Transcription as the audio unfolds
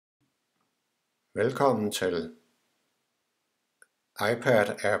Velkommen til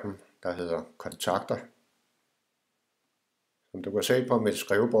iPad-appen, der hedder Kontakter. Som du kan se på mit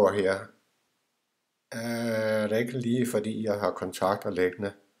skrivebord her, er det ikke lige fordi jeg har kontakter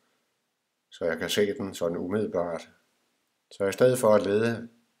liggende, så jeg kan se den sådan umiddelbart. Så i stedet for at lede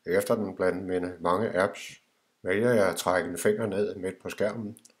efter den blandt mine mange apps, vælger jeg at trække en finger ned midt på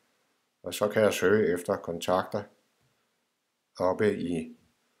skærmen, og så kan jeg søge efter kontakter oppe i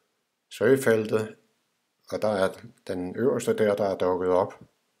søgefeltet. Og der er den øverste der er dukket op.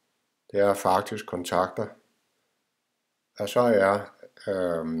 Det er faktisk kontakter. Og så er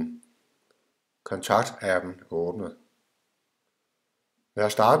kontaktappen åbnet.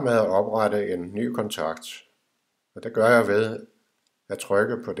 Jeg starter med at oprette en ny kontakt. Og det gør jeg ved at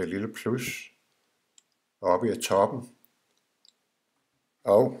trykke på det lille plus oppe i toppen.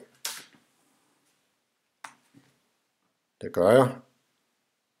 Og det gør jeg.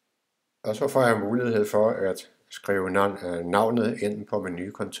 Og så får jeg mulighed for at skrive navnet ind på min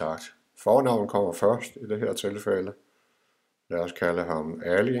nye kontakt. Fornavn kommer først i det her tilfælde. Lad os kalde ham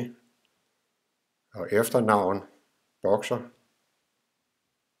Ali. Og efternavn bokser.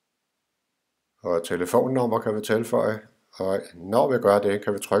 Og telefonnummer kan vi tilføje. Og når vi gør det,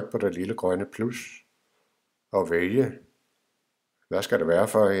 kan vi trykke på det lille grønne plus og vælge, hvad skal det være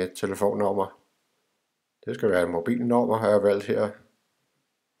for et telefonnummer. Det skal være et mobilnummer, har jeg valgt her.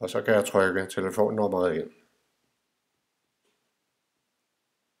 Og så kan jeg trykke telefonnummeret ind.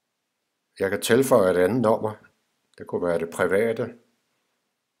 Jeg kan tilføje et andet nummer. Det kunne være det private.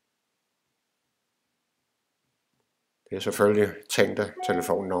 Det er selvfølgelig tænkte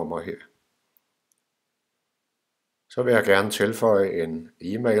telefonnummer her. Så vil jeg gerne tilføje en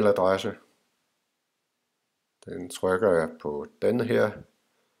e-mailadresse. Den trykker jeg på den her.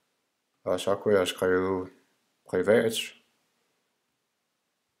 Og så kunne jeg skrive privat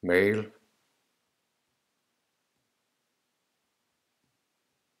mail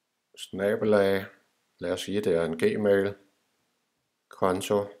 / lad os sige det er en gmail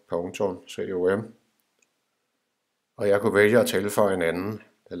konto.com. Og jeg kunne vælge at tilføje en anden.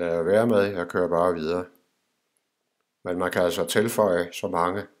 Det lader jeg være med, jeg kører bare videre. Men man kan altså tilføje så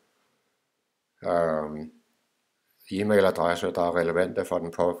mange e-mailadresser, der er relevante for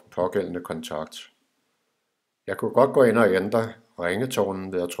den pågældende kontakt. Jeg kunne godt gå ind og ændre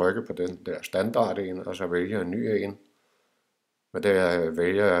ringetonen ved at trykke på den der standard en, og så vælge en ny en. Men det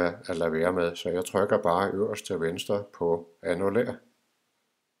vælger jeg at lade være med, så jeg trykker bare øverst til venstre på annullér.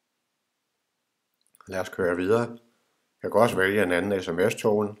 Lad os køre videre. Jeg kan også vælge en anden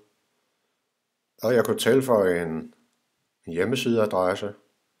sms-tone. Og jeg kunne tilføje en hjemmesideadresse.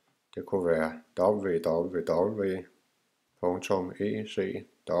 Det kunne være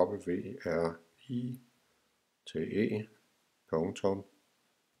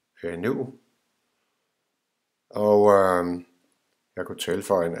www.ecrite.nu. Og jeg kunne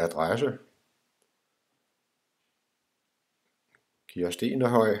tilføje en adresse. Kirstine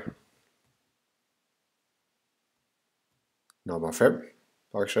nummer 5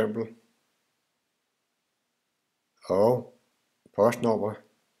 for eksempel. Og postnummer,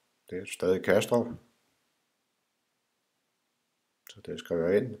 det er stadig Kastrup. Så det skriver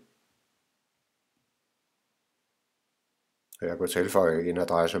jeg ind. Jeg kunne tilføje en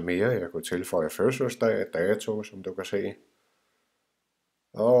adresse mere. Jeg kunne tilføje fødselsdag, dato, som du kan se.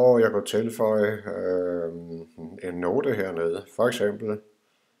 Og jeg kunne tilføje en note hernede. For eksempel,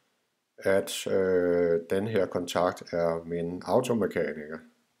 at den her kontakt er min automekaniker.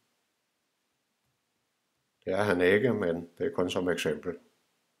 Det er han ikke, men det er kun som eksempel.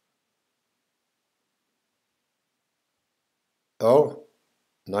 Og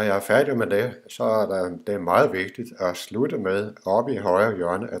når jeg er færdig med det, så er det meget vigtigt at slutte med oppe i højre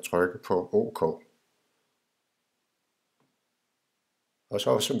hjørne at trykke på OK. Og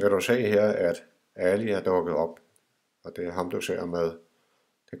så vil du se her, at Ali er dukket op, og det er ham, du ser med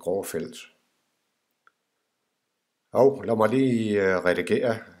det grå felt. Og lad mig lige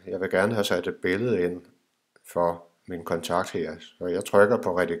redigere. Jeg vil gerne have sat et billede ind for min kontakt her, så jeg trykker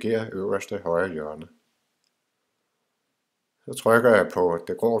på redigere øverste højre hjørne. Så trykker jeg på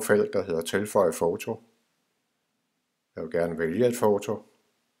det grå felt, der hedder tilføje foto. Jeg vil gerne vælge et foto.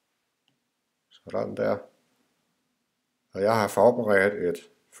 Sådan der. Og jeg har forberedt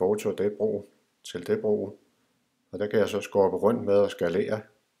et foto til det brug. Og der kan jeg så skubbe rundt med og skalere.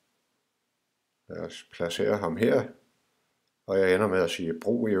 Lad os placere ham her. Og jeg ender med at sige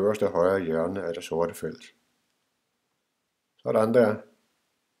brug i øverste højre hjørne af det sorte felt. Sådan der.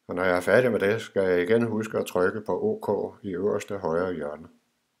 Og når jeg er færdig med det, skal jeg igen huske at trykke på OK i øverste højre hjørne.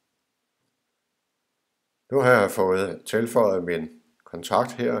 Nu har jeg fået tilføjet min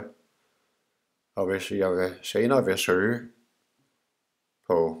kontakt her, Og hvis jeg senere vil søge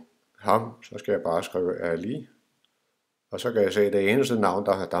på ham, så skal jeg bare skrive Ali. Og så kan jeg se, at det eneste navn,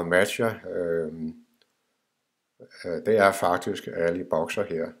 der matcher, det er faktisk Ali Boxer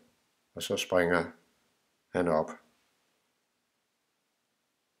her. Og så springer han op.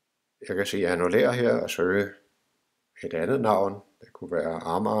 Jeg kan sige annullere her og søge et andet navn. Det kunne være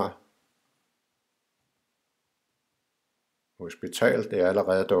Amager. Hospital, det er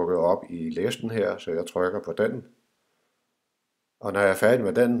allerede dukket op i listen her, så jeg trykker på den. Og når jeg er færdig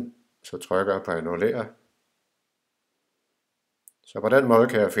med den, så trykker jeg på annullere. Så på den måde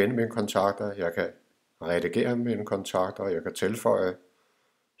kan jeg finde mine kontakter, jeg kan redigere mine kontakter, jeg kan tilføje.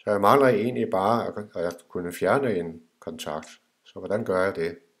 Så jeg mangler egentlig bare at kunne fjerne en kontakt. Så hvordan gør jeg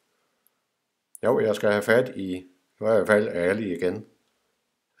det? Jo, jeg skal have fat i, nu har jeg valgt Ali igen.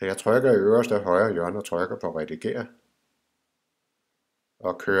 Så jeg trykker i øverste højre hjørne og trykker på redigere.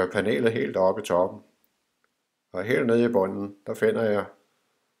 Og kører panelet helt op i toppen. Og helt nede i bunden, der finder jeg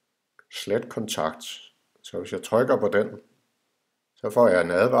slet kontakt. Så hvis jeg trykker på den, så får jeg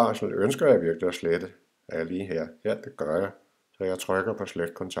en advarsel. Ønsker jeg virkelig at slette Ali her? Ja, det gør jeg. Så jeg trykker på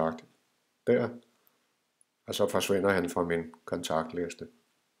slet kontakt der. Og så forsvinder han fra min kontaktliste.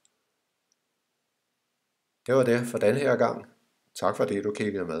 Det var det for den her gang. Tak fordi du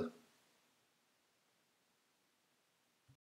kiggede med.